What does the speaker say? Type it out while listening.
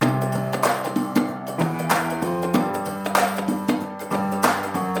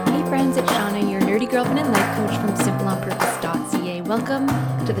Jasmine and life coach from simpleonpurpose.ca. Welcome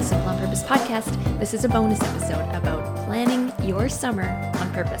to the Simple on Purpose podcast. This is a bonus episode about planning your summer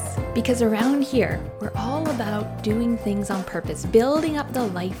on purpose. Because around here, we're all about doing things on purpose, building up the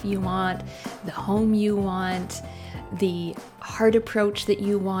life you want, the home you want, the heart approach that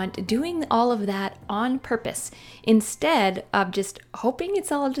you want, doing all of that on purpose instead of just hoping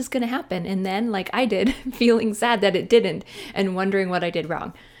it's all just going to happen. And then, like I did, feeling sad that it didn't and wondering what I did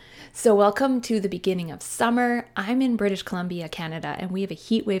wrong. So welcome to the beginning of summer. I'm in British Columbia, Canada, and we have a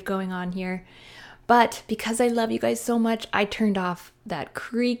heat wave going on here. But because I love you guys so much, I turned off that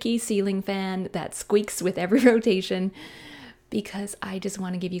creaky ceiling fan that squeaks with every rotation because I just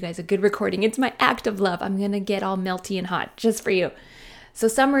want to give you guys a good recording. It's my act of love. I'm going to get all melty and hot just for you. So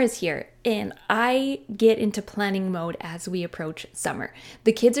summer is here, and I get into planning mode as we approach summer.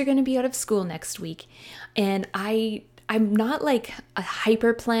 The kids are going to be out of school next week, and I'm not like a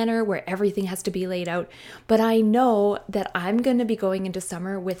hyper planner where everything has to be laid out, but I know that I'm going to be going into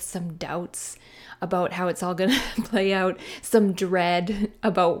summer with some doubts about how it's all going to play out, some dread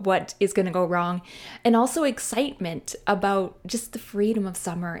about what is going to go wrong, and also excitement about just the freedom of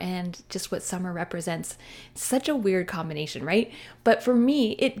summer and just what summer represents. It's such a weird combination, right? But for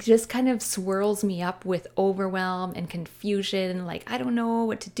me, it just kind of swirls me up with overwhelm and confusion, like I don't know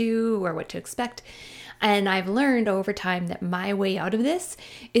what to do or what to expect. And I've learned over time that my way out of this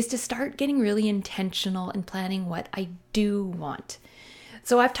is to start getting really intentional and planning what I do want.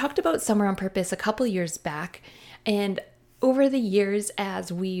 So I've talked about summer on purpose a couple years back, and over the years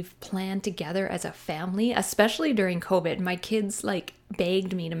as we've planned together as a family, especially during COVID, my kids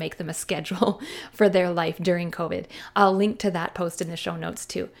begged me to make them a schedule for their life during COVID. I'll link to that post in the show notes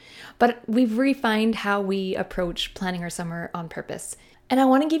too. But we've refined how we approach planning our summer on purpose. And I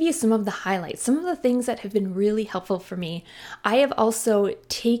want to give you some of the highlights, some of the things that have been really helpful for me. I have also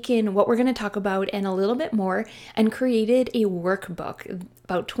taken what we're going to talk about and a little bit more and created a workbook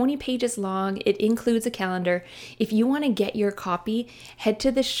about 20 pages long. It includes a calendar. If you want to get your copy, head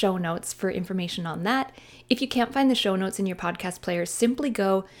to the show notes for information on that. If you can't find the show notes in your podcast player, simply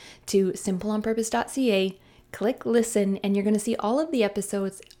go to simpleonpurpose.ca, click listen, and you're going to see all of the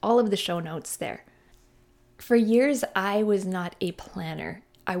episodes, all of the show notes there. For years, I was not a planner.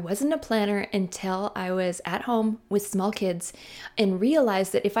 I wasn't a planner until I was at home with small kids and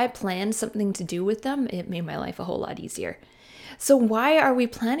realized that if I planned something to do with them, it made my life a whole lot easier. So why are we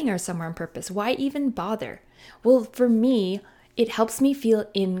planning our summer on purpose? Why even bother? Well, for me, it helps me feel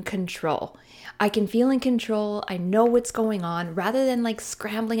in control. I can feel in control. I know what's going on rather than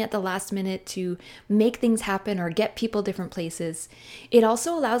scrambling at the last minute to make things happen or get people different places. It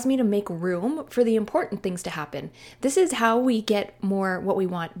also allows me to make room for the important things to happen. This is how we get more what we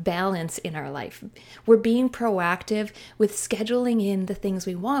want, balance in our life. We're being proactive with scheduling in the things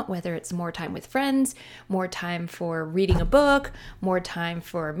we want, whether it's more time with friends, more time for reading a book, more time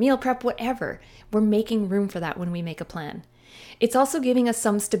for meal prep, whatever. We're making room for that when we make a plan. It's also giving us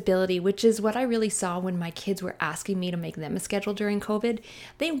some stability, which is what I really saw when my kids were asking me to make them a schedule during COVID.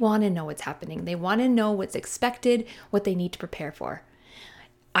 They want to know what's happening. They want to know what's expected, what they need to prepare for.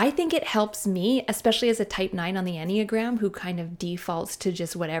 I think it helps me, especially as a type 9 on the Enneagram, who kind of defaults to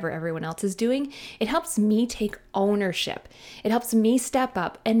just whatever everyone else is doing. It helps me take ownership. It helps me step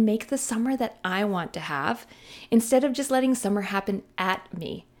up and make the summer that I want to have instead of just letting summer happen at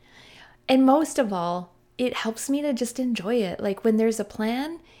me. And most of all, it helps me to just enjoy it. When there's a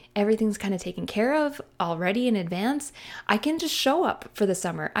plan, everything's kind of taken care of already in advance. I can just show up for the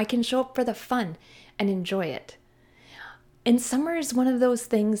summer. I can show up for the fun and enjoy it. And summer is one of those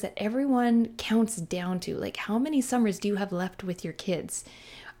things that everyone counts down to. How many summers do you have left with your kids?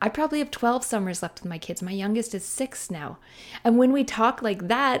 I probably have 12 summers left with my kids. My youngest is 6 now. And when we talk like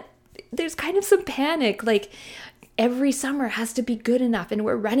that, there's kind of some panic. Every summer has to be good enough and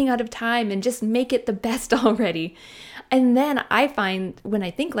we're running out of time and just make it the best already. And then I find when I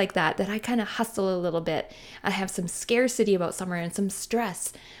think like that I kind of hustle a little bit. I have some scarcity about summer and some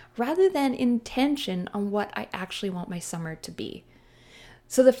stress rather than intention on what I actually want my summer to be.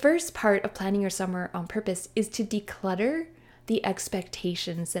 So the first part of planning your summer on purpose is to declutter the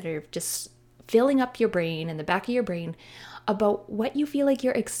expectations that are just filling up your brain and the back of your brain about what you feel like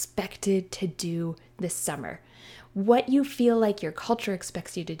you're expected to do this summer. What you feel like your culture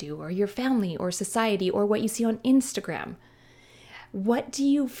expects you to do, or your family or society, or what you see on Instagram. What do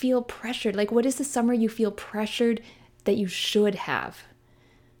you feel pressured? What is the summer you feel pressured that you should have?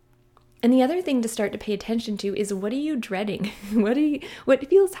 And the other thing to start to pay attention to is, what are you dreading? What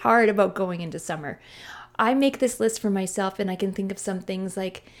feels hard about going into summer? I make this list for myself, and I can think of some things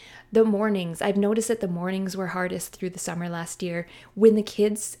like the mornings. I've noticed that the mornings were hardest through the summer last year when the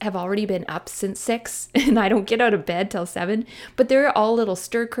kids have already been up since 6 and I don't get out of bed till 7, but they're all a little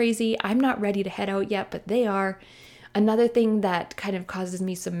stir crazy. I'm not ready to head out yet, but they are. Another thing that kind of causes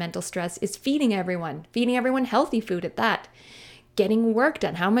me some mental stress is feeding everyone healthy food at that. Getting work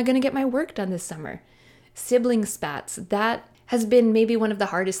done. How am I going to get my work done this summer? Sibling spats. That has been maybe one of the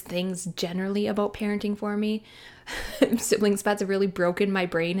hardest things generally about parenting for me. Sibling spats have really broken my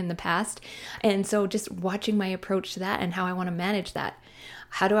brain in the past. And so just watching my approach to that and how I want to manage that.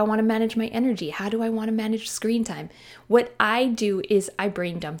 How do I want to manage my energy? How do I want to manage screen time? What I do is I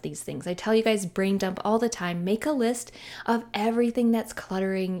brain dump these things. I tell you guys, brain dump all the time. Make a list of everything that's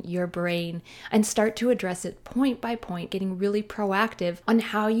cluttering your brain and start to address it point by point, getting really proactive on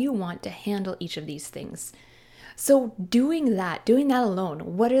how you want to handle each of these things. So doing that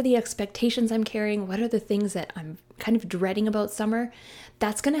alone, what are the expectations I'm carrying? What are the things that I'm kind of dreading about summer?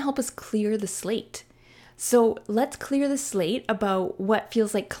 That's going to help us clear the slate. So let's clear the slate about what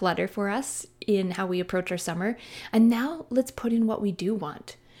feels like clutter for us in how we approach our summer. And now let's put in what we do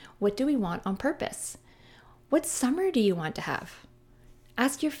want. What do we want on purpose? What summer do you want to have?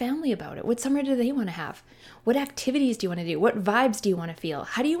 Ask your family about it. What summer do they want to have? What activities do you want to do? What vibes do you want to feel?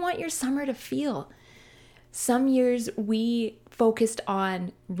 How do you want your summer to feel? Some years we focused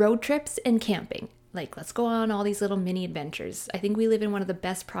on road trips and camping. Like, let's go on all these little mini adventures. I think we live in one of the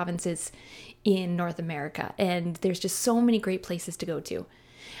best provinces in North America, and there's just so many great places to go to.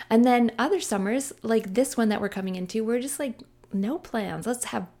 And then other summers, like this one that we're coming into, we're just like, no plans. Let's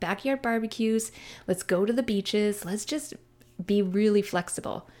have backyard barbecues. Let's go to the beaches. Let's just be really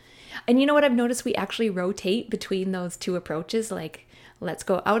flexible. And you know what I've noticed? We actually rotate between those two approaches, like let's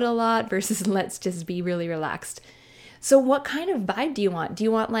go out a lot versus let's just be really relaxed. So what kind of vibe do you want? Do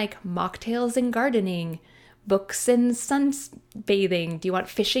you want like mocktails and gardening, books and sunbathing? Do you want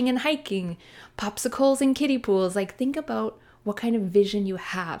fishing and hiking, popsicles and kiddie pools? Like, think about what kind of vision you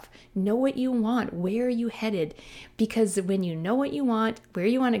have. Know what you want. Where are you headed? Because when you know what you want, where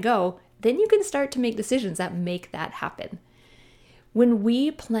you want to go, then you can start to make decisions that make that happen. When we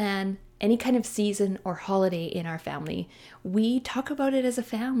plan any kind of season or holiday in our family, we talk about it as a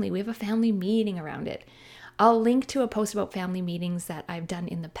family. We have a family meeting around it. I'll link to a post about family meetings that I've done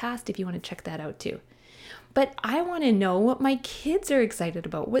in the past if you want to check that out too. But I want to know what my kids are excited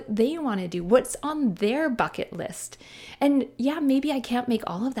about, what they want to do, what's on their bucket list. And yeah, maybe I can't make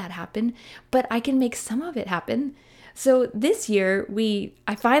all of that happen, but I can make some of it happen. So this year,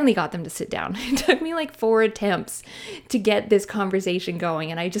 I finally got them to sit down. It took me like 4 attempts to get this conversation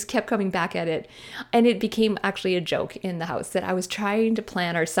going, and I just kept coming back at it. And it became actually a joke in the house that I was trying to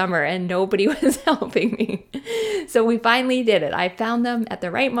plan our summer and nobody was helping me. So we finally did it. I found them at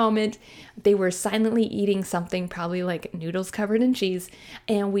the right moment. They were silently eating something, probably like noodles covered in cheese,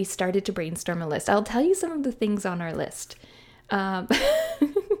 and we started to brainstorm a list. I'll tell you some of the things on our list.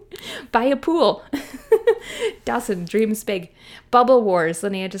 Buy a pool. Dawson dreams big. Bubble wars.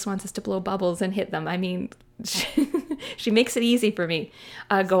 Linnea just wants us to blow bubbles and hit them. I mean, she makes it easy for me.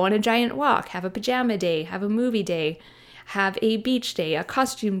 Go on a giant walk. Have a pajama day. Have a movie day. Have a beach day. A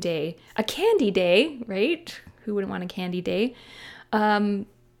costume day. A candy day, right? Who wouldn't want a candy day? A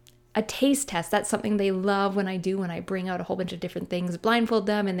taste test. That's something they love when I bring out a whole bunch of different things, blindfold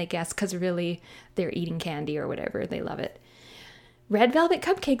them, and they guess because really they're eating candy or whatever. They love it. Red velvet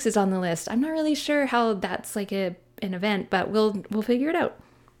cupcakes is on the list. I'm not really sure how that's like an event, but we'll figure it out.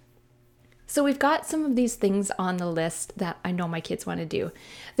 So we've got some of these things on the list that I know my kids want to do.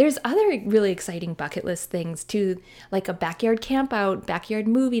 There's other really exciting bucket list things too, like a backyard camp out, backyard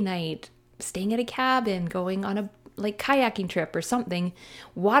movie night, staying at a cabin, going on a kayaking trip or something.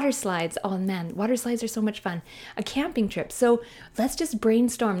 Water slides. Oh man, water slides are so much fun. A camping trip. So let's just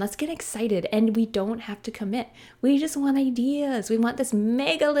brainstorm. Let's get excited. And we don't have to commit. We just want ideas. We want this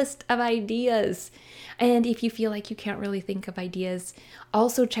mega list of ideas. And if you feel like you can't really think of ideas,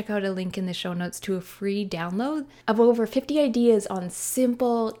 also check out a link in the show notes to a free download of over 50 ideas on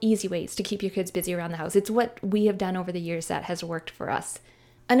simple, easy ways to keep your kids busy around the house. It's what we have done over the years that has worked for us.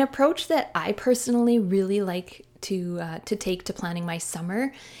 An approach that I personally really like to take to planning my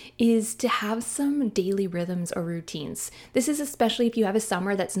summer is to have some daily rhythms or routines. This is especially if you have a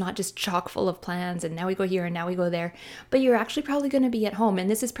summer that's not just chock full of plans and now we go here and now we go there, but you're actually probably going to be at home. And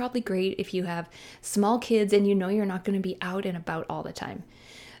this is probably great if you have small kids and you know you're not going to be out and about all the time.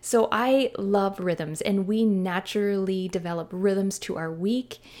 So I love rhythms, and we naturally develop rhythms to our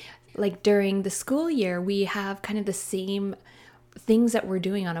week. Like during the school year, we have kind of the same things that we're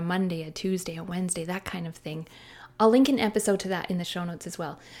doing on a Monday, a Tuesday, a Wednesday, that kind of thing. I'll link an episode to that in the show notes as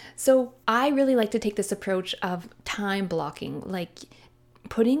well. So I really like to take this approach of time blocking, like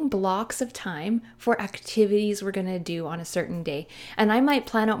putting blocks of time for activities we're going to do on a certain day. And I might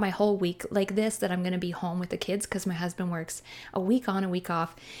plan out my whole week like this, that I'm going to be home with the kids because my husband works a week on, a week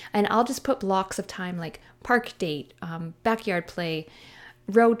off. And I'll just put blocks of time like park date, backyard play,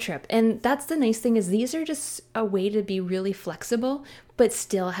 road trip. And that's the nice thing, is these are just a way to be really flexible, but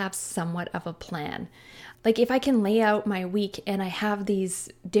still have somewhat of a plan. Like if I can lay out my week and I have these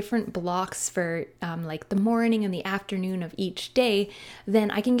different blocks for like the morning and the afternoon of each day, then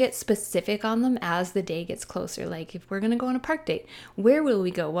I can get specific on them as the day gets closer. Like if we're going to go on a park date, where will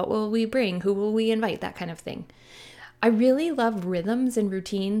we go? What will we bring? Who will we invite? That kind of thing. I really love rhythms and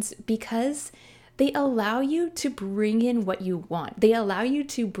routines because they allow you to bring in what you want. They allow you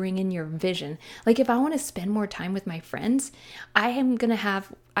to bring in your vision. Like if I want to spend more time with my friends, I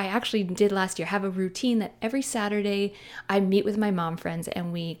actually did last year, have a routine that every Saturday I meet with my mom friends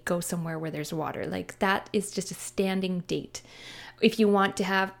and we go somewhere where there's water. Like that is just a standing date. If you want to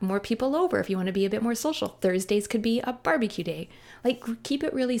have more people over, if you want to be a bit more social, Thursdays could be a barbecue day. Like keep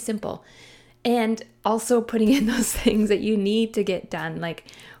it really simple. And also putting in those things that you need to get done. Like,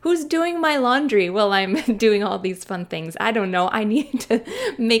 who's doing my laundry while I'm doing all these fun things? I don't know. I need to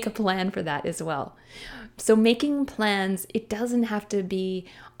make a plan for that as well. So making plans, it doesn't have to be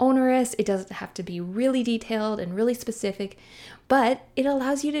onerous. It doesn't have to be really detailed and really specific, but it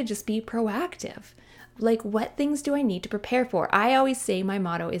allows you to just be proactive. Like, what things do I need to prepare for? I always say my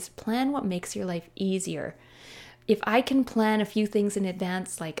motto is plan what makes your life easier. If I can plan a few things in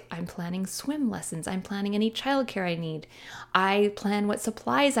advance, like I'm planning swim lessons, I'm planning any childcare I need, I plan what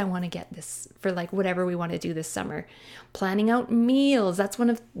supplies I want to get this for, like whatever we want to do this summer. Planning out meals, that's one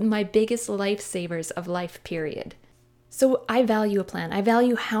of my biggest lifesavers of life, period. So I value a plan. I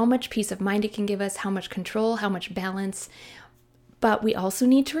value how much peace of mind it can give us, how much control, how much balance. But we also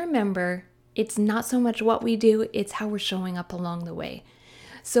need to remember it's not so much what we do, it's how we're showing up along the way.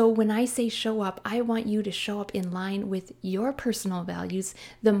 So when I say show up, I want you to show up in line with your personal values,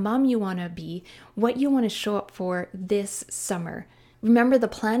 the mom you want to be, what you want to show up for this summer. Remember, the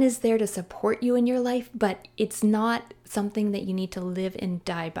plan is there to support you in your life, but it's not something that you need to live and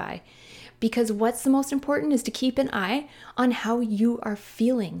die by. Because what's the most important is to keep an eye on how you are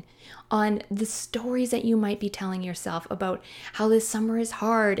feeling, on the stories that you might be telling yourself about how this summer is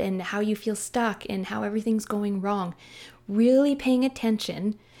hard and how you feel stuck and how everything's going wrong. Really paying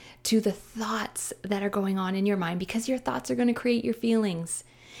attention to the thoughts that are going on in your mind, because your thoughts are going to create your feelings,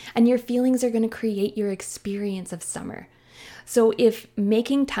 and your feelings are going to create your experience of summer. So if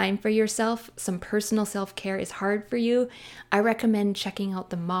making time for yourself, some personal self-care is hard for you, I recommend checking out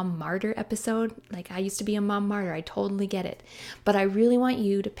the Mom Martyr episode. Like, I used to be a mom martyr. I totally get it. But I really want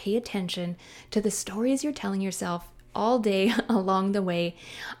you to pay attention to the stories you're telling yourself all day along the way,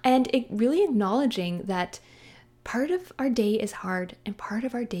 and really acknowledging that part of our day is hard and part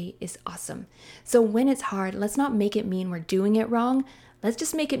of our day is awesome. So when it's hard, let's not make it mean we're doing it wrong. Let's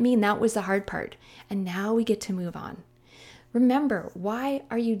just make it mean that was the hard part. And now we get to move on. Remember, why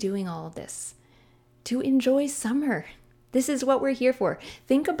are you doing all of this? To enjoy summer. This is what we're here for.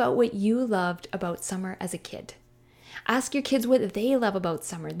 Think about what you loved about summer as a kid. Ask your kids what they love about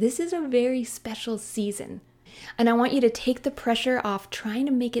summer. This is a very special season. And I want you to take the pressure off trying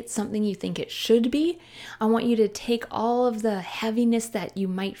to make it something you think it should be. I want you to take all of the heaviness that you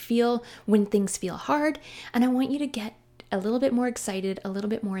might feel when things feel hard. And I want you to get a little bit more excited, a little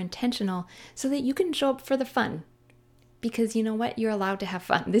bit more intentional, so that you can show up for the fun. Because you know what? You're allowed to have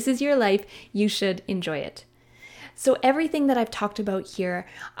fun. This is your life. You should enjoy it. So everything that I've talked about here,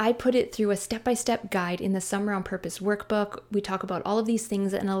 I put it through a step-by-step guide in the Summer on Purpose workbook. We talk about all of these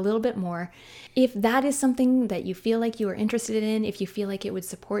things and a little bit more. If that is something that you feel like you are interested in, if you feel like it would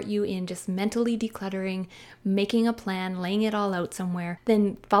support you in just mentally decluttering, making a plan, laying it all out somewhere,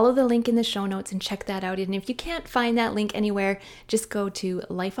 then follow the link in the show notes and check that out. And if you can't find that link anywhere, just go to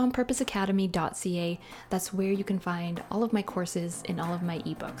lifeonpurposeacademy.ca. That's where you can find all of my courses and all of my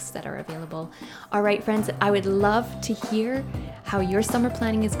ebooks that are available. All right, friends, I would love to hear how your summer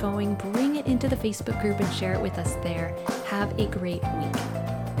planning is going. Bring it into the Facebook group and share it with us there. Have a great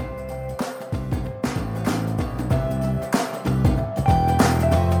week.